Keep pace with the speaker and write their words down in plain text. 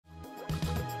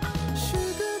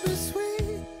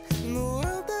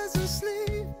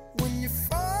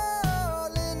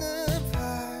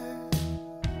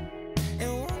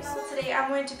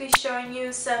showing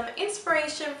you some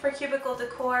inspiration for cubicle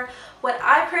decor, what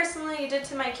I personally did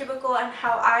to my cubicle, and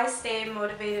how I stay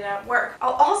motivated at work.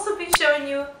 I'll also be showing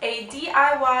you a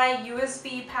DIY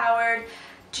USB powered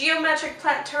geometric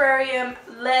plant terrarium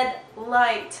LED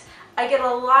light. I get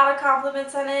a lot of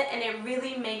compliments on it and it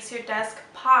really makes your desk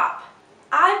pop.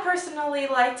 I personally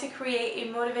like to create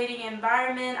a motivating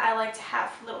environment. I like to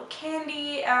have little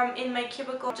candy in my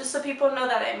cubicle just so people know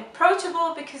that I'm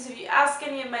approachable, because if you ask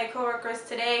any of my coworkers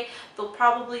today, they'll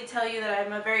probably tell you that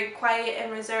I'm a very quiet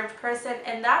and reserved person,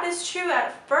 and that is true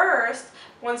at first.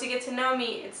 Once you get to know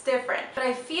me, it's different. But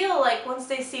I feel like once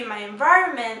they see my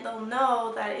environment, they'll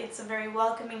know that it's a very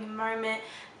welcoming environment,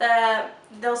 that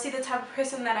they'll see the type of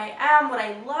person that I am, what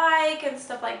I like, and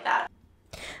stuff like that.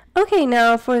 Okay,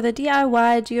 now for the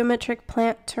DIY geometric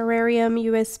plant terrarium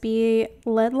USB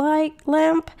LED light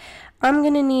lamp, I'm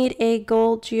going to need a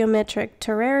gold geometric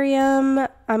terrarium,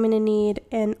 I'm going to need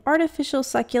an artificial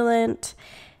succulent,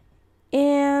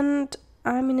 and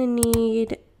I'm going to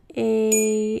need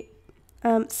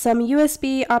some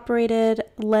USB operated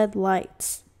LED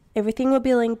lights. Everything will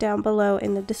be linked down below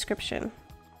in the description.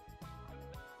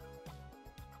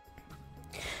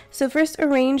 So first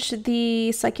arrange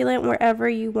the succulent wherever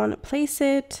you want to place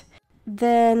it,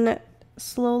 then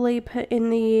slowly put in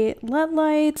the LED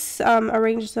lights,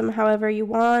 arrange them however you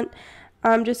want.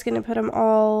 I'm just going to put them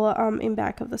all in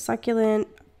back of the succulent,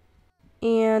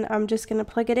 and I'm just going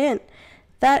to plug it in.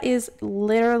 That is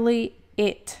literally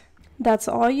it. That's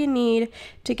all you need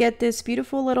to get this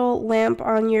beautiful little lamp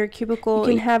on your cubicle.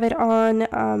 You can have it on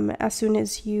as soon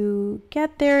as you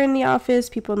get there in the office.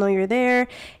 People know you're there,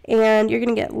 and you're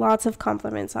going to get lots of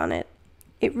compliments on it.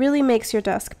 It really makes your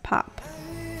desk pop.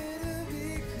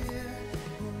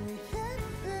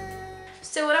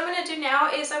 So what I'm going to do now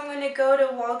is I'm going to go to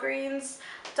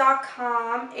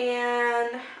Walgreens.com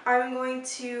and I'm going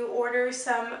to order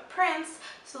some prints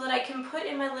so that I can put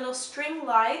in my little string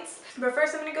lights. But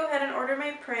first I'm going to go ahead and order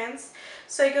my prints.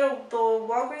 So I go to the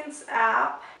Walgreens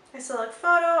app, I select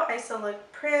photo, I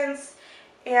select prints,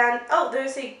 and oh,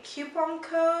 there's a coupon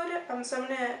code, so I'm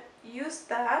going to use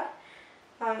that.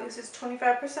 This is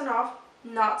 25% off.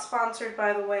 Not sponsored,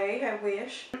 by the way, I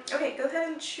wish. Okay, go ahead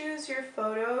and choose your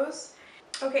photos.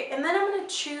 Okay, and then I'm going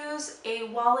to choose a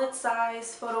wallet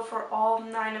size photo for all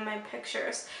 9 of my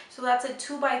pictures. So that's a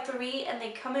 2x3 and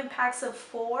they come in packs of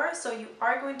 4, so you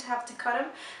are going to have to cut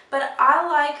them. But I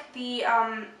like the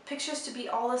pictures to be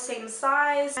all the same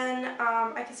size. And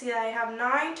I can see that I have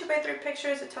 9 2x3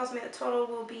 pictures. It tells me the total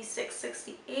will be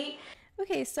 668.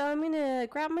 Okay, so I'm going to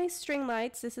grab my string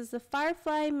lights. This is the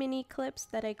Firefly mini clips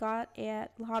that I got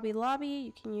at Hobby Lobby.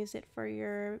 You can use it for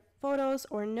your photos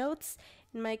or notes.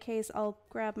 In my case, I'll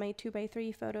grab my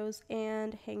 2x3 photos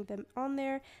and hang them on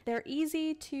there. They're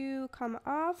easy to come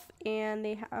off, and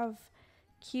they have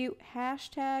cute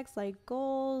hashtags like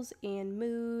goals and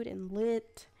mood and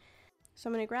lit. So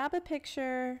I'm going to grab a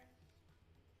picture,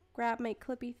 grab my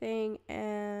clippy thing,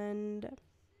 and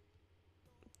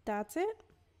that's it.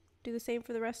 Do the same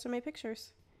for the rest of my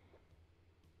pictures.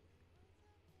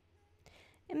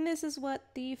 And this is what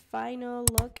the final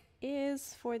look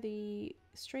is for the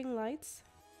string lights.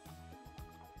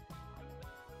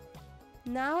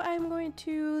 Now I'm going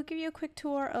to give you a quick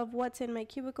tour of what's in my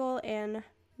cubicle and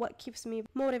what keeps me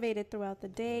motivated throughout the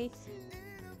day.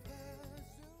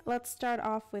 Let's start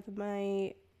off with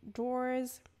my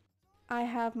drawers. I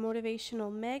have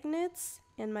motivational magnets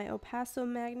and my Opaso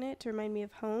magnet to remind me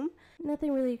of home.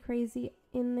 Nothing really crazy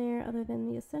in there other than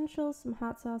the essentials, some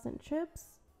hot sauce and chips.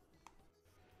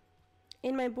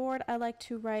 In my board, I like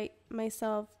to write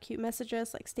myself cute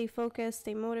messages like stay focused,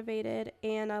 stay motivated,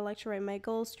 and I like to write my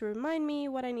goals to remind me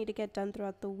what I need to get done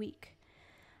throughout the week.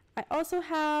 I also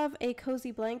have a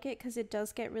cozy blanket because it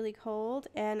does get really cold,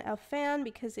 and a fan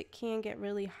because it can get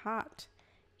really hot.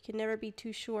 You can never be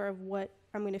too sure of what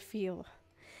I'm going to feel.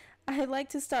 I like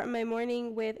to start my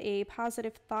morning with a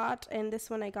positive thought, and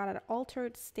this one I got at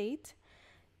Altered State.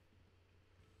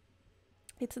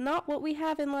 It's not what we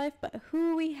have in life, but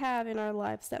who we have in our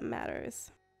lives that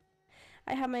matters.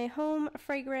 I have my home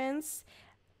fragrance.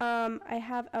 I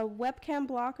have a webcam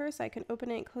blocker so I can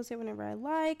open it and close it whenever I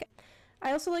like.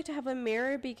 I also like to have a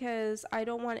mirror because I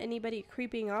don't want anybody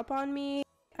creeping up on me.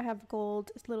 I have gold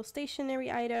little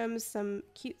stationery items, some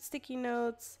cute sticky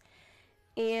notes,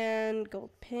 and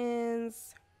gold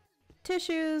pins,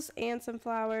 tissues, and some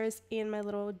flowers in my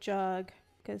little jug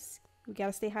because we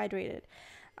gotta stay hydrated.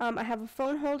 I have a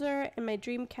phone holder and my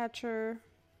dream catcher,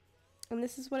 and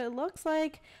this is what it looks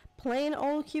like. Plain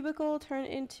old cubicle turned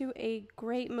into a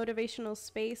great motivational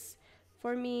space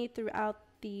for me throughout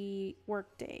the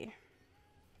workday.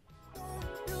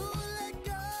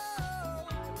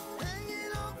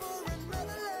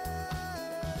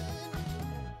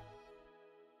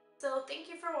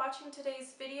 Thank you for watching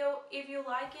today's video. If you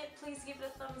like it, please give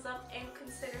it a thumbs up and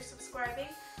consider subscribing.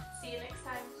 See you next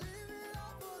time.